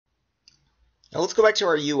Now let's go back to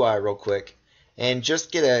our UI real quick and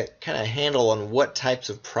just get a kind of handle on what types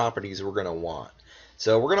of properties we're going to want.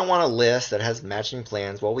 So we're going to want a list that has matching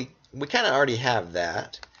plans. Well, we kind of already have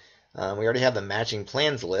that. We already have the matching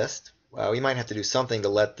plans list. We might have to do something to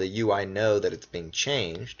let the UI know that it's being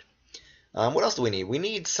changed. What else do we need? We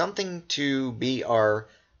need something to be our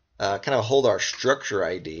kind of hold our structure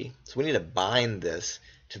ID. So we need to bind this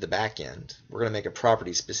to the back end. We're going to make a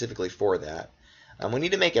property specifically for that. We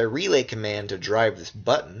need to make a relay command to drive this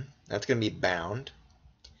button. That's going to be bound.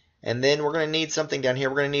 And then we're going to need something down here.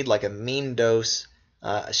 We're going to need like a mean dose,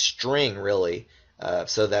 a string really,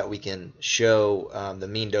 so that we can show the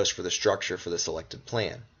mean dose for the structure for the selected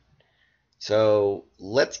plan. So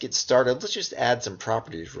let's get started. Let's just add some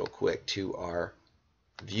properties real quick to our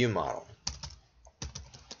view model.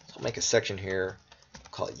 So I'll make a section here,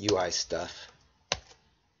 call it UI stuff.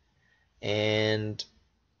 And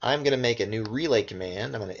I'm going to make a new relay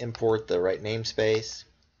command. I'm going to import the right namespace.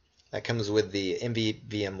 That comes with the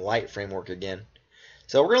MVVM Lite framework again.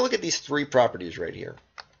 So we're going to look at these three properties right here.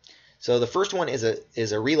 So the first one is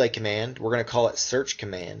a relay command. We're going to call it search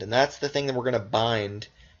command, and that's the thing that we're going to bind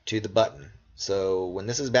to the button. So when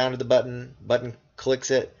this is bound to the button clicks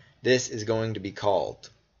it, this is going to be called.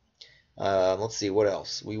 Let's see, what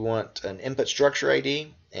else? We want an input structure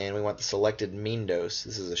ID, and we want the selected mean dose.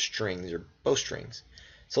 This is a string. These are both strings.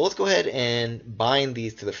 So let's go ahead and bind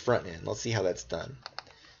these to the front end. Let's see how that's done.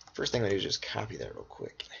 First thing I'm going to do is just copy that real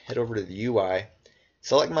quick. Head over to the UI,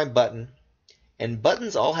 select my button, and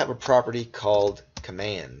buttons all have a property called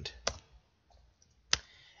command.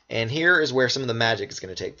 And here is where some of the magic is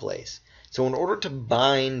going to take place. So in order to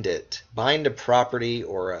bind a property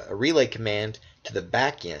or a relay command to the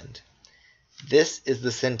back end, this is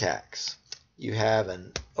the syntax. You have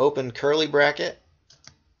an open curly bracket,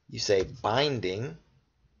 you say binding,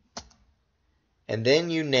 and then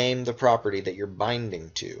you name the property that you're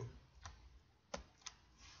binding to.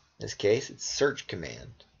 In this case, it's search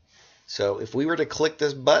command. So if we were to click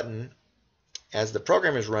this button as the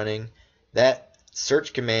program is running, that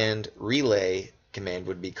search command relay command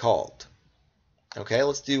would be called. Okay,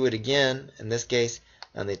 let's do it again. In this case,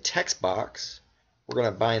 on the text box, we're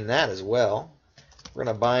going to bind that as well. We're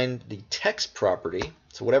going to bind the text property,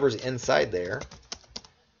 so whatever's inside there,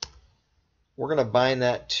 we're going to bind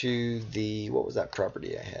that to the, what was that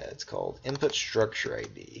property I had? It's called input structure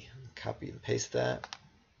ID. Copy and paste that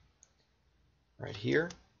right here.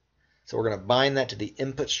 So we're going to bind that to the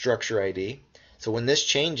input structure ID. So when this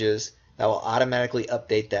changes, that will automatically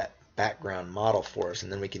update that background model for us,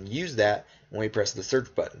 and then we can use that when we press the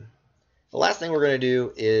search button. The last thing we're going to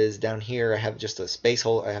do is down here I have just a space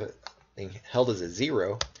hole. I have it held as a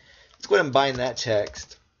 0. Let's go ahead and bind that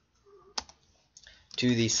text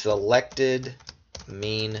to the selected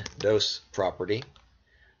mean dose property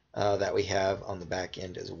that we have on the back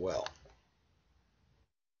end as well.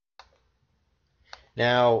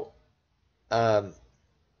 Now,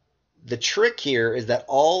 the trick here is that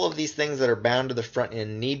all of these things that are bound to the front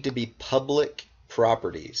end need to be public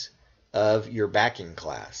properties of your backing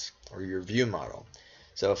class or your view model.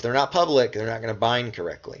 So if they're not public, they're not going to bind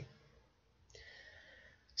correctly.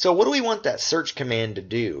 So what do we want that search command to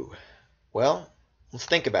do? Well, let's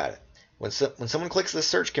think about it. When someone clicks the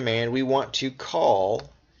search command, we want to call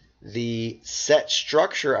the set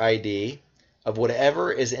structure ID of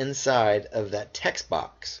whatever is inside of that text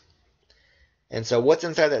box. And so what's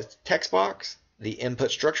inside that text box? The input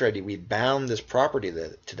structure ID. We bound this property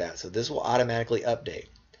to that, so this will automatically update.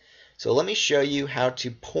 So let me show you how to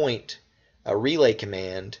point a relay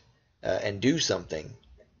command and do something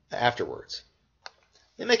afterwards.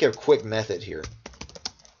 Let me make a quick method here.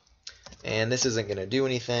 And this isn't going to do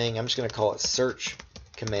anything. I'm just going to call it search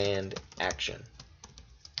command action.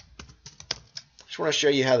 Just want to show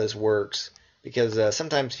you how this works because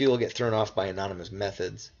sometimes people get thrown off by anonymous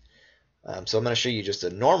methods. So I'm going to show you just a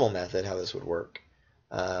normal method how this would work.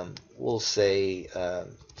 We'll say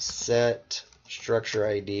set structure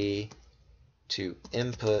ID to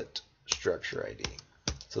input structure ID.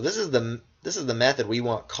 So this is the method we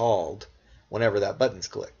want called whenever that button's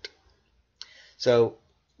clicked. So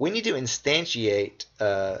we need to instantiate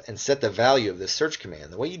and set the value of this search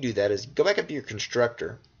command. The way you do that is go back up to your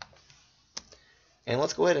constructor and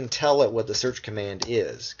let's go ahead and tell it what the search command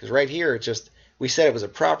is. Because right here it's just we said it was a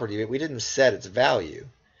property, but we didn't set its value.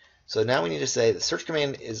 So now we need to say the search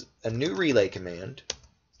command is a new relay command,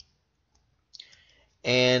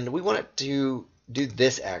 and we want it to do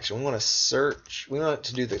this action. We want it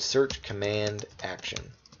to do the search command action,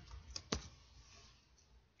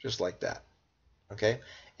 just like that. Okay,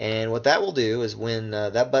 and what that will do is when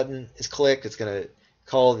that button is clicked, it's going to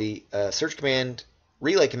call the search command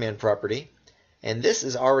relay command property, And this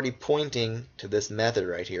is already pointing to this method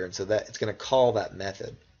right here, and so that it's going to call that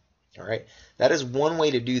method. All right, that is one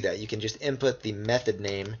way to do that. You can just input the method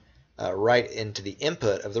name right into the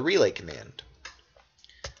input of the relay command.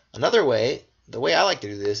 Another way, the way I like to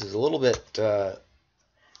do this is a little bit,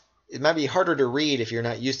 it might be harder to read if you're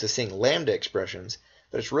not used to seeing lambda expressions,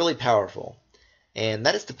 but it's really powerful. And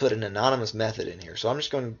that is to put an anonymous method in here. So I'm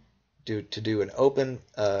just going to do an open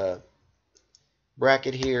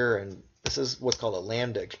bracket here, and this is what's called a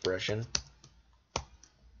lambda expression.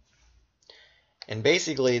 And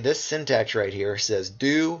basically this syntax right here says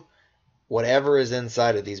do whatever is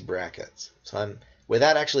inside of these brackets. So I'm,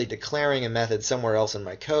 without actually declaring a method somewhere else in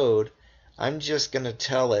my code, I'm just going to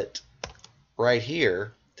tell it right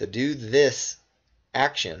here to do this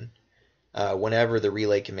action whenever the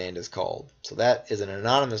relay command is called. So that is an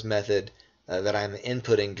anonymous method that I'm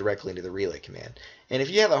inputting directly into the relay command. And if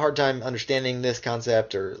you have a hard time understanding this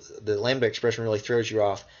concept, or the lambda expression really throws you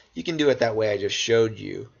off, you can do it that way I just showed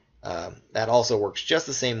you. That also works just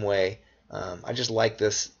the same way. I just like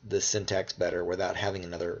this syntax better without having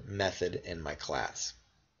another method in my class.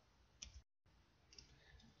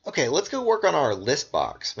 Okay, let's go work on our list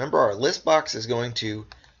box. Remember, our list box is going to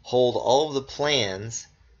hold all of the plans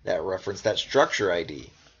that reference that structure ID.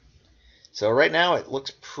 So right now it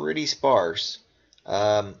looks pretty sparse.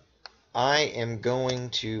 I am going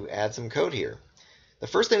to add some code here. The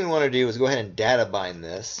first thing we want to do is go ahead and data bind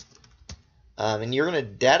this. And you're going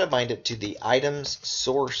to data bind it to the items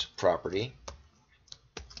source property.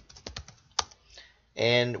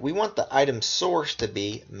 And we want the item source to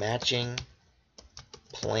be matching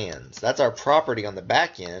plans. That's our property on the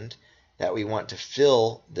back end that we want to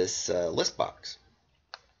fill this list box.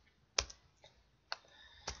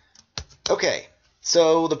 Okay,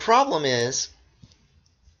 so the problem is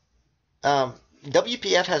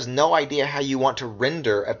WPF has no idea how you want to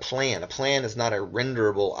render a plan. A plan is not a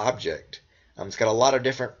renderable object. It's got a lot of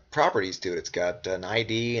different properties to it. It's got an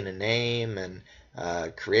ID and a name and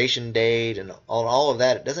creation date and all of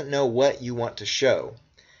that. It doesn't know what you want to show.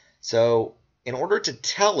 So in order to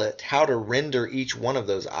tell it how to render each one of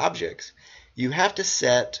those objects, you have to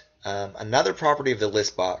set another property of the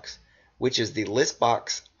list box, which is the list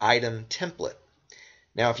box item template.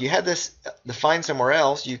 Now, if you had this defined somewhere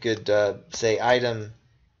else, you could say item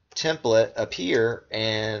template up here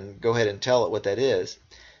and go ahead and tell it what that is.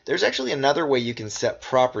 There's actually another way you can set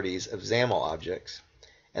properties of XAML objects,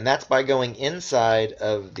 and that's by going inside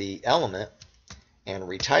of the element and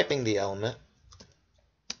retyping the element,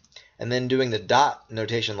 and then doing the dot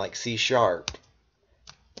notation like C#.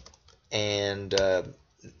 And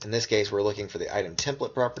in this case, we're looking for the item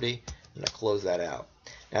template property. I'm going to close that out.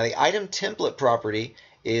 Now, the item template property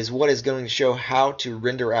is what is going to show how to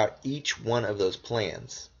render out each one of those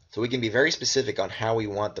plans. So we can be very specific on how we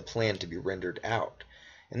want the plan to be rendered out.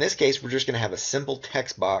 In this case, we're just going to have a simple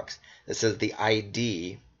text box that says the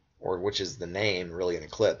ID, or which is the name, really in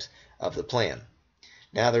Eclipse, of the plan.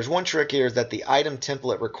 Now, there's one trick here, is that the item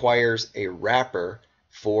template requires a wrapper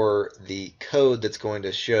for the code that's going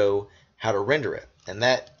to show how to render it. And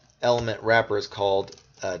that element wrapper is called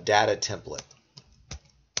data template.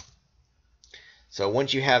 So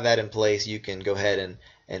once you have that in place, you can go ahead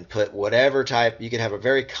and put whatever type. You could have a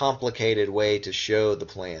very complicated way to show the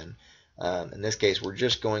plan. In this case, we're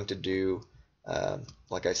just going to do,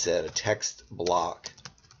 like I said, a text block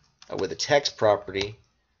with a text property.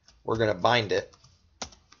 We're going to bind it.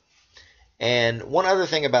 And one other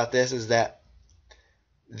thing about this is that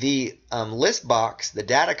the list box, the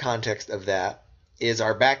data context of that, is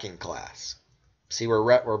our backing class. See,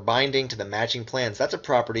 we're binding to the matching plans. That's a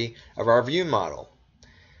property of our view model.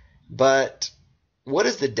 But what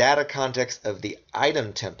is the data context of the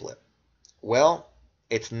item template? Well,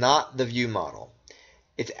 it's not the view model.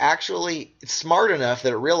 It's smart enough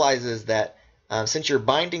that it realizes that since you're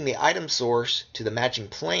binding the item source to the matching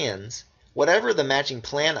plans, whatever the matching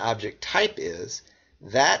plan object type is,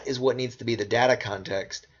 that is what needs to be the data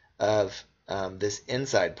context of this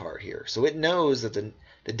inside part here. So it knows that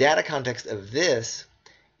the data context of this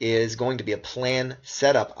is going to be a plan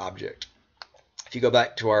setup object. If you go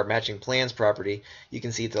back to our matching plans property, you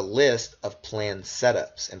can see it's a list of plan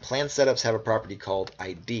setups. And plan setups have a property called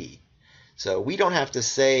ID. So we don't have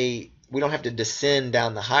to descend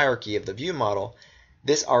down the hierarchy of the view model.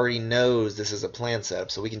 This already knows this is a plan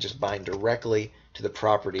setup, so we can just bind directly to the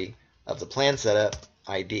property of the plan setup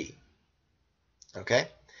ID. Okay?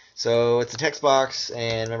 So it's a text box,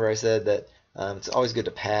 and remember I said that it's always good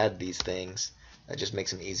to pad these things. That just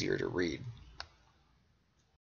makes them easier to read.